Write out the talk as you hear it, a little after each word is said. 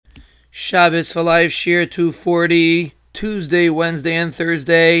Shabbos for Life, Shir 240, Tuesday, Wednesday, and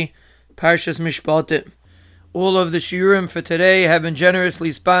Thursday, Parshas Mishpatim. All of the shiurim for today have been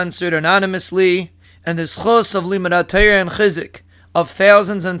generously sponsored anonymously, and the schos of Limud Torah and Chizik of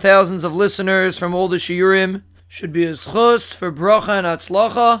thousands and thousands of listeners from all the shiurim should be a schos for bracha and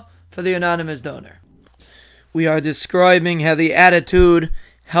atzlacha for the anonymous donor. We are describing how the attitude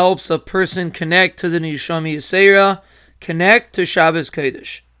helps a person connect to the Neshama Yisera, connect to Shabbos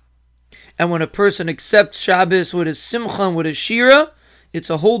Kodesh. And when a person accepts Shabbos with a simcha and with a shira, it's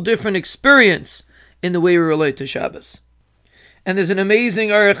a whole different experience in the way we relate to Shabbos. And there's an amazing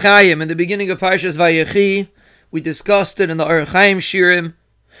Orach Chaim in the beginning of Parshas Vayechi. We discussed it in the Orach Chaim shirim.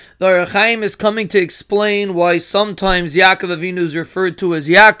 The Orach Chaim is coming to explain why sometimes Yaakov Avinu is referred to as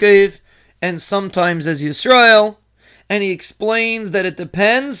Yaakov and sometimes as Yisrael. And he explains that it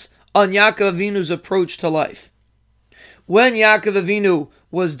depends on Yaakov Avinu's approach to life. When Yaakov Avinu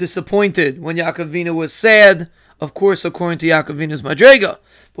was disappointed, when Yaakov Avinu was sad, of course according to Yaakov Avinu's Madrega,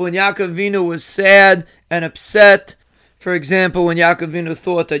 but when Yaakov Avinu was sad and upset, for example, when Yaakov Avinu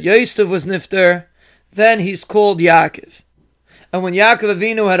thought that Yosef was nifter, then he's called Yaakov. And when Yaakov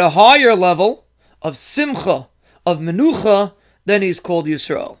Avinu had a higher level of simcha, of menucha, then he's called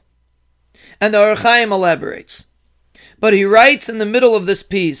Yisrael. And the Orach Chaim elaborates. But he writes in the middle of this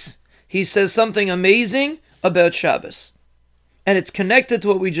piece, he says something amazing about Shabbos. And it's connected to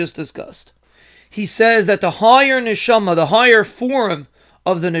what we just discussed. He says that the higher neshama, the higher form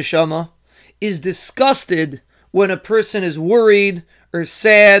of the neshama, is disgusted when a person is worried, or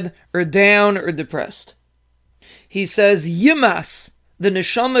sad, or down, or depressed. He says, Yimas, the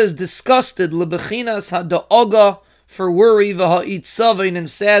neshama is disgusted, lebechinas hada'aga, for worry, v'ha'itzavein, and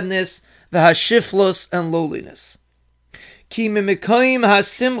sadness, v'hashiflos, and lowliness. Ki mimikayim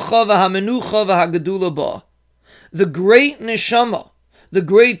ha'simcha v'ha'menucha v'ha'gedula ba. The great neshama, the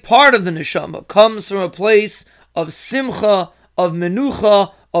great part of the neshama, comes from a place of simcha, of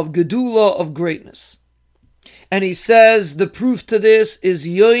menucha, of gedula, of greatness. And he says the proof to this is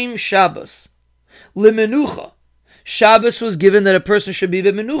Yom Shabbos. Limenucha. Shabbos was given that a person should be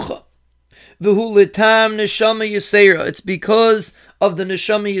b'menucha. V'hu litam neshama yisera. It's because of the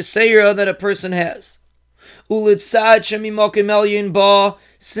neshama yisera that a person has. Ulitzad shemimakim elyon ba.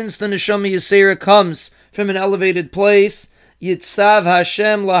 Since the neshama yisera comes from an elevated place, Yitzav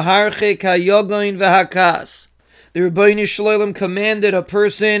Hashem laharchik hayogain v'hakas. The Rebbeinu Shalom commanded a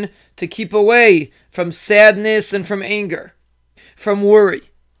person to keep away from sadness and from anger, from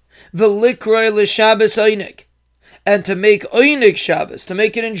worry. V'likroi l'Shabbos einig, and to make einig Shabbos, to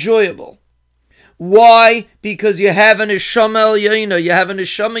make it enjoyable. Why? Because you have a neshama elyona, you have a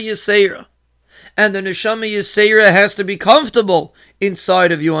neshama yisera, and the neshama yisera has to be comfortable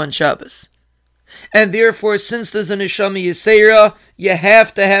inside of you on Shabbos. And therefore, since there's a neshama yisera, you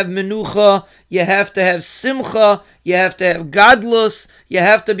have to have menucha, you have to have simcha, you have to have gadlus, you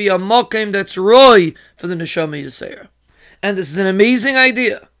have to be a mokim that's roy for the neshama yisera. And this is an amazing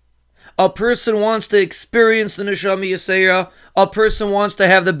idea. A person wants to experience the neshama yisera, a person wants to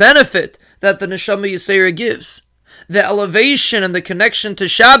have the benefit that the neshama yisera gives. The elevation and the connection to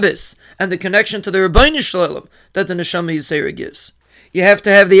Shabbos, and the connection to the Rebbeinu Shalom that the neshama yisera gives. You have to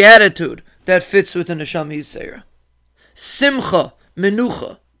have the attitude that fits with the neshama yisera. Simcha,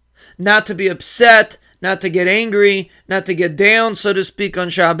 menucha. Not to be upset, not to get angry, not to get down, so to speak, on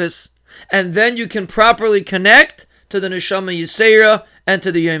Shabbos. And then you can properly connect to the neshama yisera and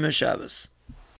to the Yom HaShabbos.